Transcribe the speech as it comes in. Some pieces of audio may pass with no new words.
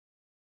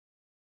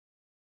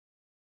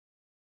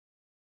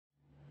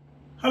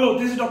Hello,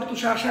 this is Dr.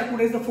 Tushar.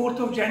 Today is the 4th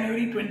of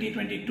January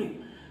 2022.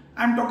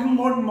 I am talking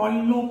about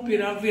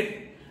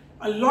Molnupiravir.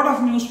 A lot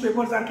of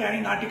newspapers are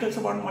carrying articles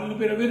about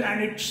Molnupiravir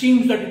and it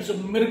seems that it's a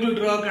miracle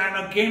drug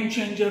and a game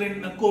changer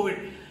in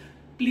COVID.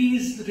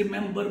 Please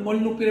remember,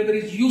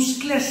 Molnupiravir is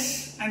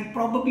useless and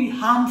probably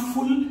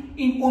harmful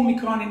in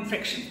Omicron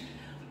infection.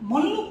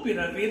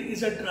 Molnupiravir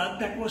is a drug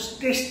that was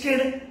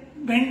tested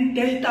when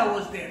Delta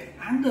was there,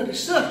 and the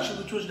research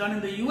which was done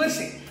in the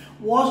USA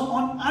was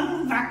on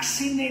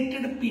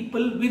unvaccinated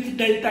people with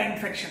Delta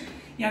infection.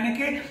 यानी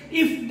कि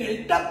if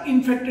Delta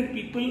infected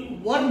people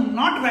were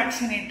not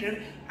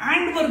vaccinated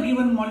and were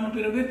given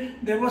Molnupiravir,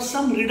 there was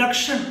some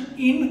reduction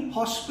in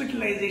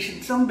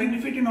hospitalisation, some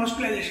benefit in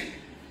hospitalisation.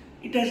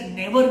 It has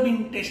never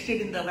been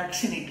tested in the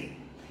vaccinated.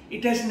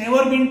 It has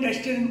never been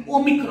tested in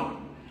Omicron.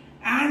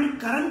 And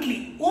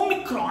currently,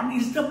 Omicron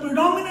is the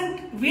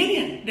predominant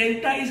variant.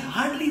 Delta is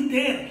hardly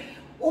there.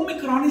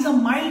 Omicron is a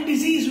mild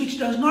disease which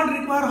does not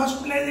require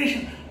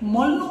hospitalization.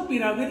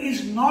 Molnupiravir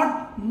is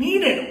not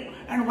needed.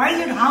 And why is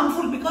it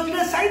harmful? Because it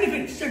has side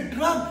effects. It's a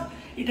drug.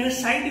 It has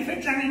side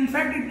effects, and in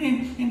fact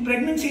in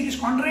pregnancy it is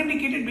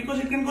contraindicated because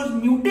it can cause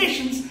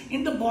mutations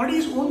in the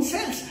body's own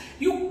cells.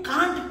 You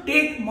can't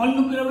take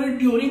Molnupiravir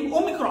during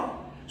Omicron.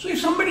 So if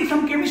somebody,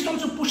 some chemist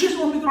also pushes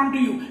Omicron to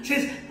you,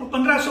 says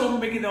 1500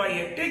 rupees ki dawai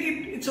hai, take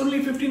it, it's only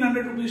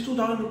 1500 rupees,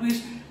 2000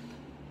 rupees.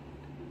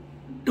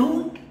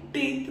 Don't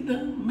take the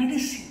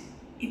medicine.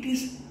 It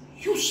is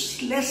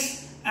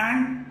useless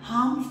and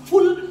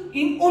harmful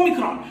in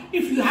Omicron.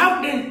 If you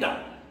have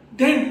Delta,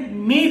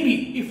 then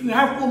maybe if you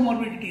have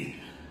comorbidities.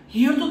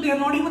 Here though they are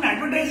not even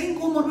advertising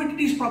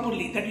comorbidities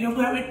properly, that you have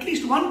to have at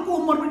least one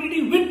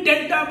comorbidity with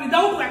Delta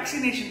without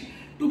vaccination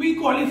to be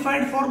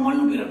qualified for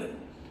Molnupiravir.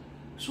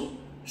 So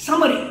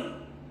summary,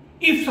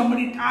 if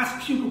somebody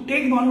asks you to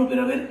take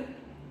Molnupiravir,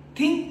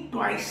 think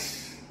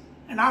twice,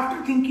 and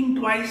after thinking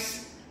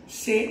twice,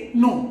 say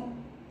no.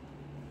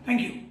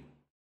 Thank you.